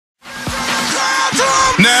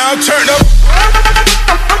Now turn up.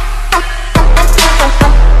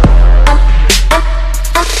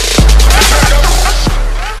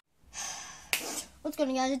 What's going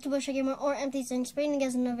on, guys? It's YouTubers Gamer or Empty Things, bringing you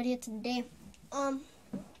guys another video today.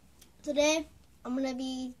 Today I'm gonna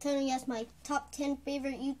be telling you guys my top 10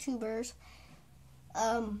 favorite YouTubers.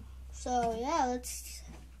 So yeah, let's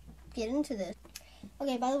get into this.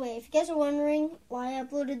 Okay, by the way, if you guys are wondering why I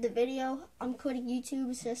uploaded the video, I'm quitting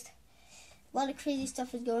YouTube. It's just a lot of crazy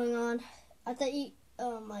stuff is going on. I thought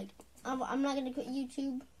I'm not gonna quit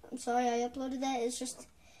YouTube. I'm sorry I uploaded that. It's just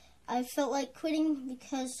I felt like quitting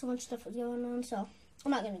because so much stuff was going on, so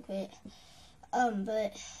I'm not gonna quit.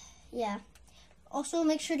 But yeah. Also,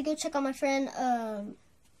 make sure to go check out my friend.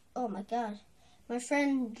 Oh my God, my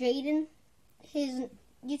friend Jaden. His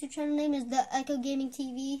YouTube channel name is The Echo Gaming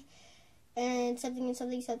TV, and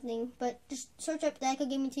something. But just search up The Echo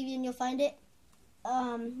Gaming TV and you'll find it.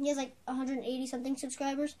 He has like 180 something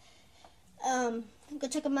subscribers. Go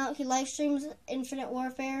check him out. He live streams Infinite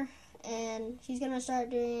Warfare, and he's gonna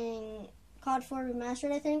start doing COD 4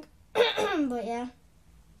 Remastered, I think. But yeah,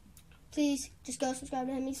 please just go subscribe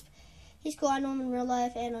to him. He's cool. I know him in real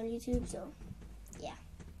life and on YouTube, so yeah.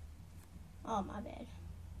 Oh, my bad.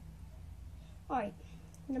 Alright,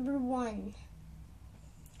 number one.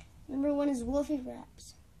 Number one is Wolfie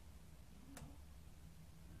Raps.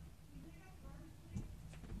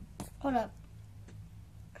 Hold up.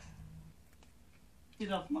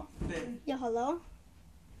 Get off my bed. Yo, hello?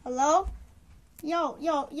 Hello? Yo,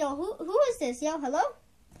 who is this? Yo, hello?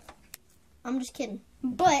 I'm just kidding.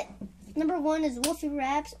 But number one is Wolfie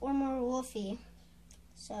Raps or more Wolfie.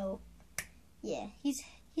 So yeah, he's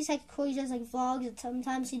like cool. He does like vlogs, and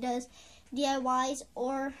sometimes he does DIYs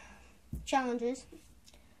or challenges.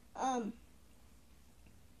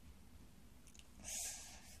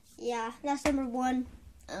 Yeah, that's number one.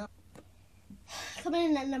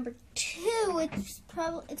 Coming in at number two,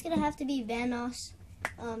 it's gonna have to be Vanoss.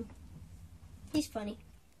 He's funny.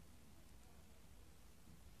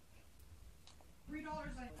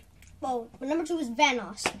 Well, number two is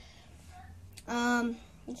Vanoss.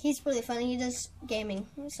 He's really funny. He does gaming,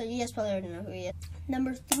 so you guys probably already know who he is.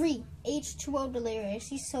 Number three, H2O Delirious.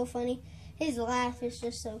 He's so funny. His laugh is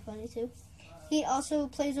just so funny too. He also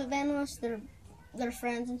plays with Vanoss. They're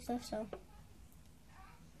friends and stuff. So.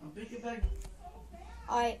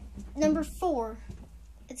 All right, number four.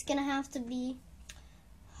 It's gonna have to be.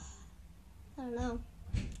 I don't know.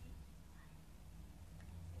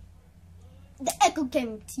 The Echo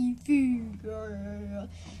Gaming TV.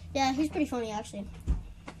 Yeah, he's pretty funny actually.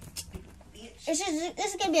 This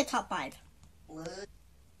is gonna be a top 5. What?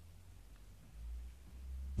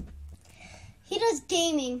 He does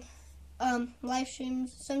gaming, live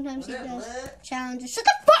streams. Sometimes he does challenges. Shut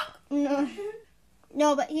the fuck!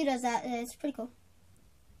 No, but he does that. It's pretty cool.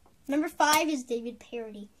 Number 5 is David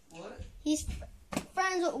Parody. What? He's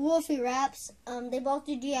friends with Wolfie Raps. They both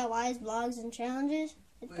do DIYs, vlogs, and challenges.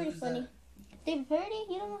 It's pretty funny. David Parody?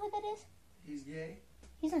 You don't know who that is? He's gay?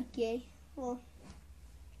 He's not gay. Well,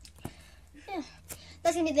 yeah.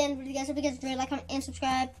 That's going to be the end of the video, guys. Hope you guys enjoyed. Like, comment, and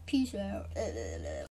subscribe. Peace out.